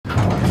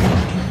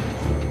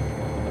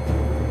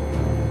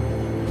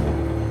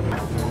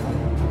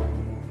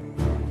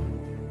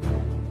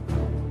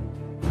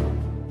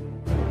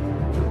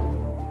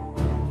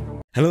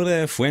Hello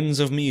there, friends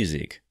of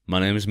music.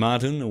 My name is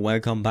Martin and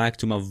welcome back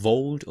to my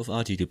Vault of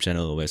Art YouTube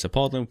channel where I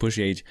support and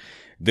appreciate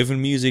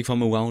different music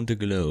from around the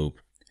globe.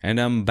 And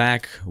I'm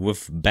back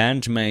with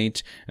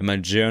Band-Maid and my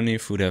journey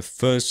through their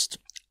first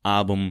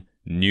album,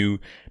 New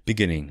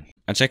Beginning.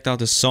 I checked out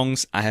the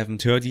songs I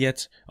haven't heard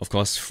yet. Of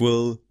course,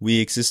 Thrill,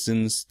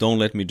 Re-Existence, Don't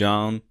Let Me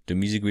Down, the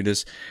music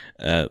videos.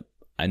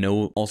 I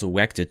know also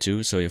whacked it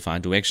too, so you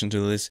find direction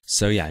to this.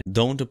 So yeah,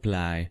 don't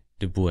apply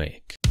the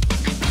brake.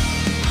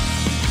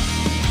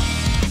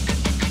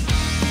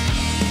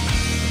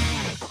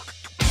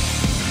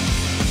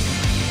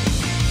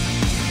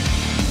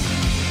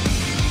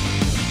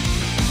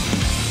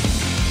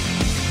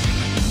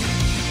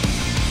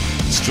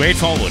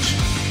 Straightforward.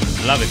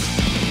 Love it.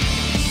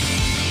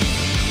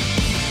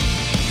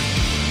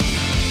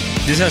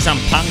 These are some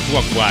punk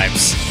rock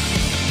vibes.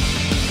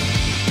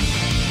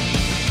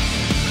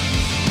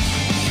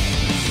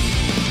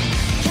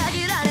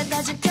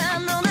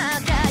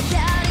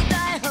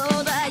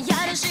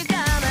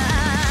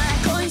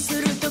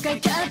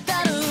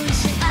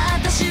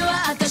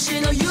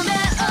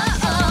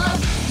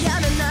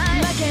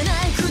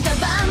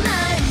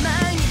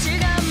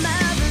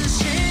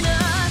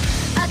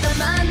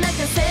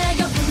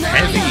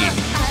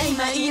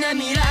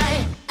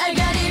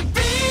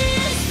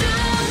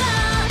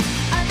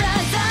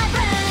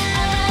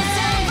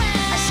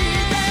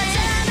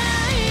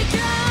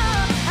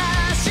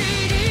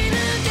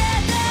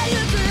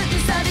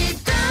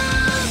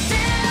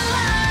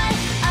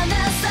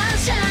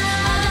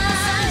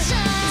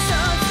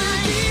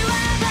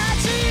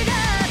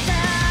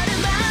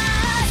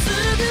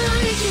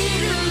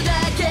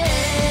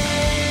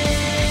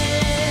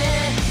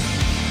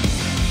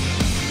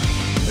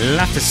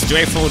 Love the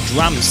straightforward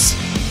drums.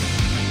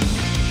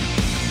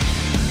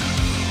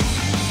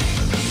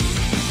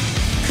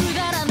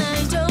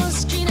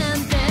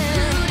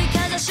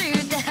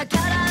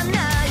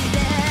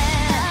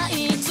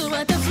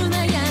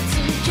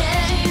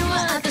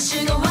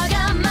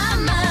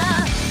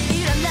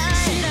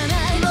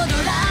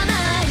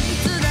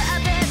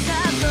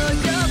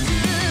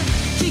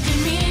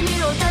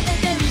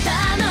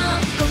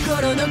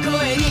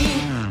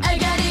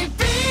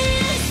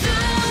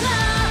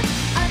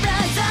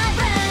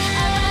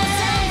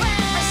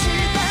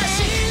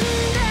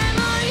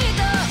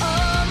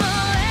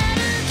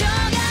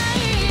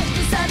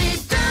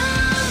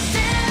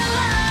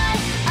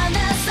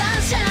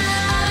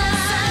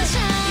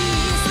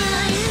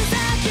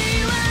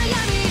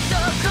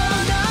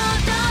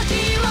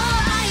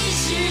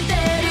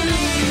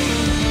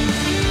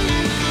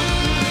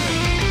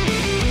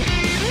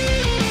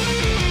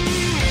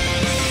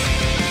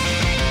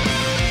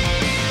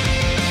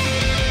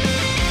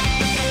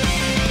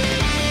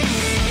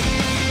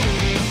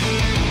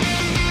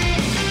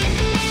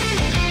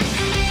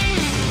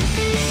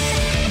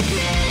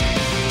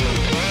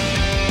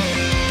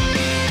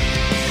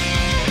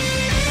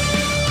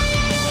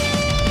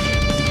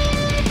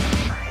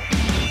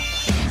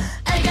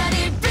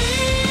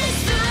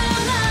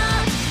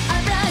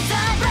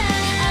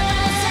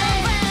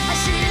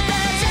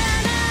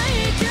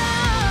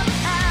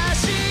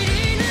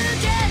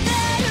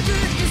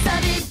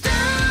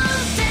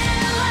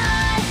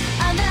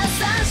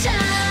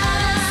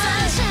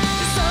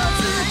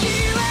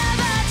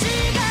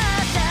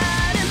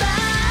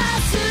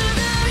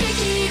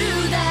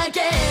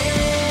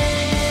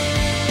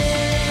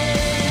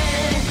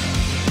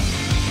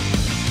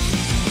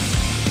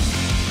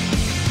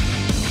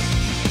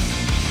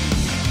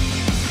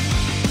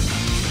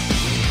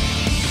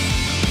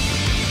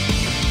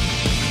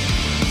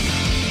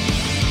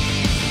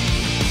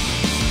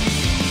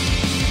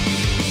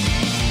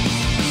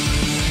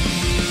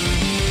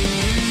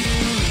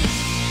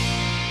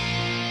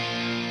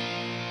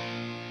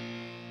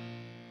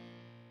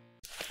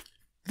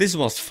 This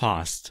was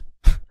fast.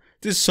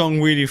 This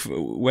song really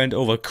went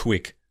over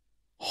quick.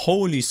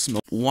 Holy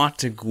smoke,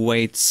 what a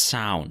great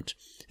sound.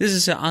 This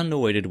is an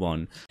underrated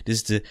one.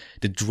 The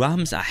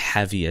drums are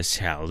heavy as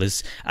hell.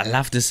 I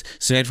love this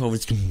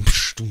straightforward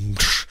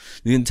the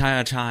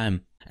entire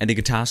time. And the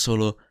guitar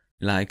solo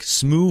like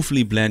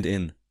smoothly blend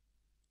in.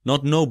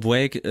 No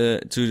break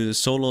to the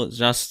solo,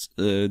 just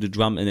the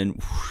drum and then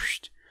whoosh.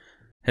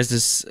 Has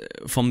this,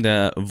 from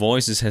their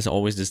voices, has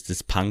always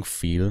this punk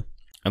feel.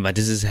 But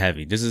this is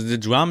heavy. The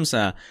drums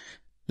are,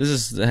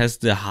 has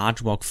the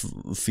hard rock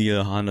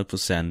feel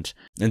 100%.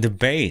 And the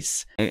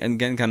bass. And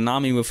again,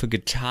 Kanami with a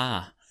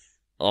guitar.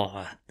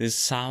 Oh, this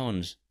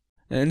sound.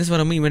 And this is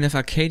what I mean when I have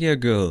Arcadia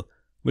Girl,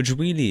 which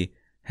really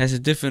has a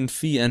different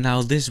feel, and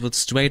now this was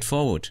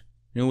straightforward.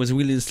 You know, it's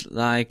really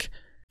like,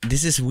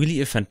 this is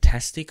really a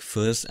fantastic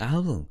first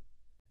album.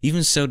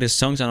 Even so, the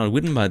songs are not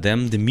written by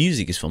them, the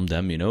music is from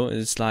them, you know.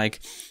 It's like,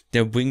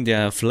 they bring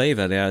their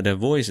flavor, their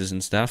voices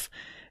and stuff.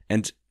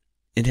 And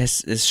it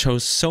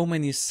shows so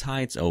many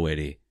sides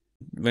already.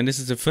 When this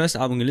is the first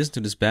album you listen to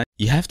this band,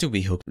 you have to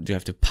be hooked. You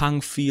have the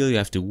punk feel, you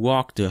have the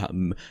rock,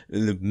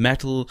 the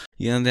metal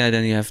here and there,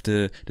 then you have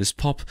this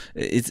pop.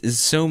 It's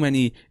so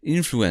many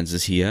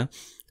influences here.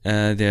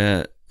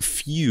 They're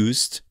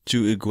fused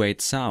to a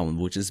great sound,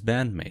 which is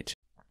Band-Maid.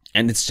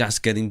 And it's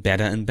just getting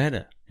better and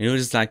better. You know,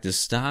 it's like the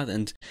start,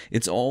 and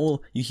it's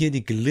all, you hear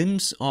the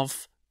glimpse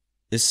of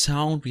the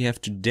sound we have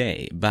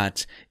today,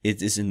 but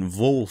it is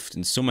involved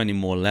in so many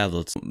more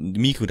levels.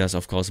 Miku does,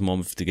 of course, more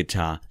with the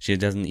guitar. She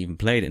doesn't even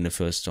play it in the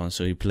first song,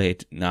 so he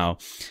played now.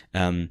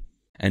 And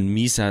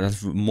Misa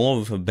does more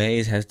with her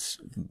bass, has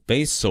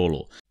bass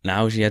solo.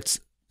 Now she has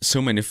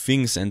so many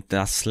things and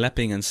does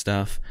slapping and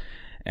stuff.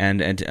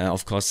 And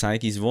of course,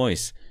 Saiki's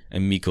voice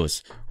and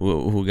Miko's,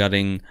 who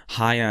getting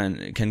higher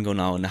and can go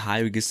now in a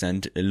high register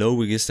and a low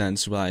register,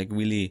 and like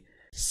really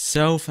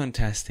so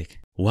fantastic.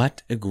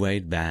 What a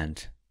great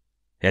band.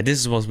 Yeah,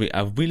 this was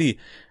really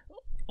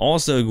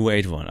also a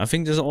great one. I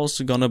think this is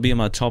also gonna be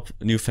my top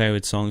new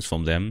favorite songs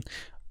from them.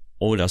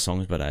 Older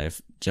songs, but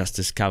I've just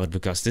discovered,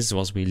 because this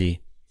was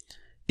really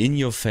in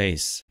your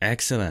face.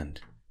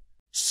 Excellent.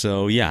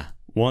 So yeah,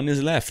 one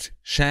is left.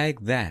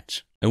 Shag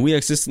That. And We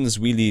Existence is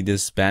really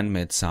this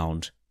Band-Maid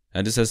sound.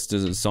 And this has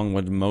the song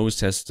what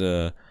most has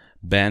the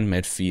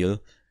Band-Maid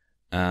feel.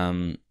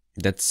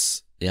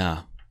 That's,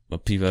 yeah,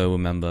 what people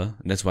remember.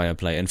 That's why I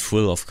play. And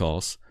Thrill, of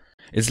course.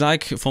 It's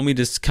like, for me,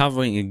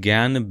 discovering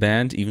again a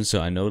band, even so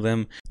I know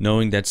them,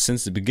 knowing that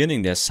since the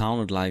beginning they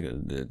sounded like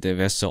they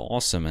were so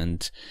awesome.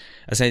 And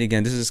I said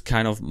again, this is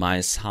kind of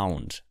my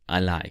sound. I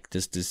like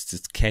this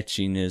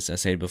catchiness. I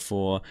said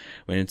before,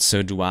 when it's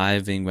so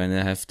driving, when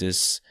I have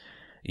this,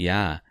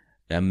 yeah,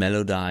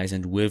 melodize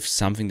and with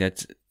something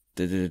that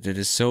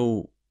is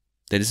so,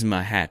 that is in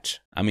my head.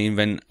 I mean,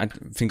 when I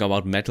think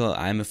about metal,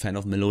 I'm a fan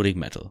of melodic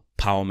metal,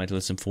 power metal,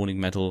 symphonic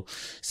metal,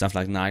 stuff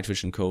like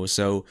Nightwish and co.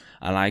 So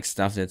I like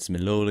stuff that's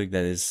melodic,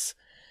 that's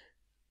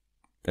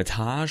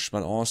harsh,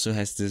 but also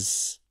has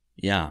this,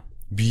 yeah,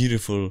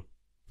 beautiful,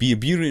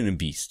 beauty and a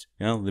beast.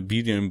 You know, the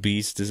beauty and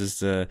beast, this is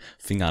the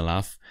thing I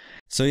love.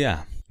 So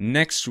yeah,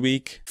 next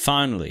week,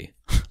 finally,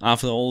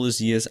 after all these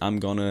years, I'm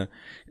gonna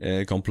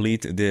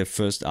complete the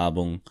first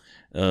album.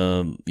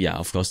 Yeah,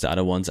 of course the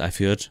other ones I've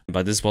heard,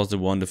 but this was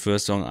the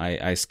first song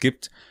I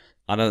skipped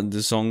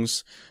the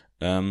songs,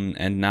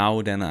 and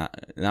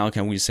now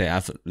can we say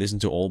I've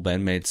listened to all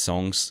Band-Maid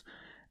songs,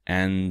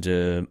 and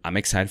I'm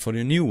excited for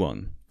the new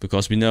one,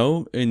 because we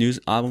know a new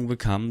album will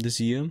come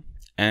this year,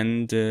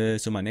 and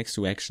so my next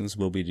reactions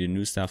will be the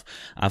new stuff.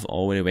 I've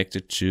already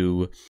reacted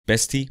to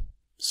Bestie,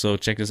 so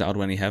check this out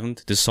when you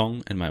haven't, the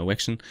song and my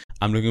reaction.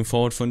 I'm looking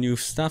forward for new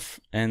stuff,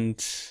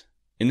 and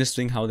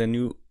interesting how their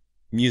new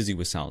music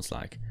will sounds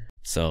like.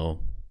 So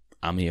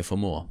I'm here for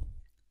more.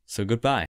 So goodbye.